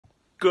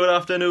Good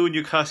afternoon,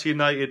 Newcastle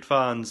United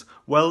fans.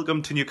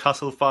 Welcome to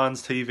Newcastle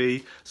Fans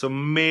TV.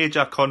 Some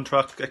major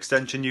contract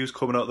extension news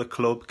coming out of the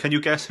club. Can you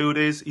guess who it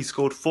is? He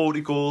scored 40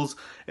 goals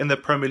in the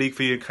Premier League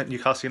for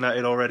Newcastle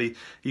United already.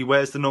 He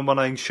wears the number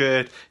 9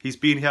 shirt. He's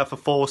been here for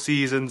 4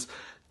 seasons.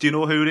 Do you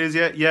know who it is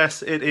yet?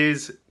 Yes, it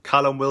is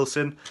Callum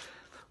Wilson.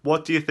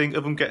 What do you think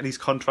of him getting his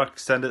contract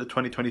extended to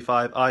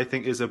 2025? I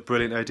think is a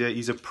brilliant idea.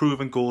 He's a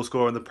proven goal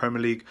scorer in the Premier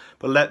League.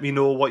 But let me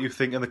know what you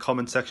think in the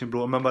comment section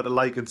below. Remember to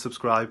like and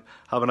subscribe.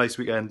 Have a nice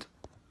weekend.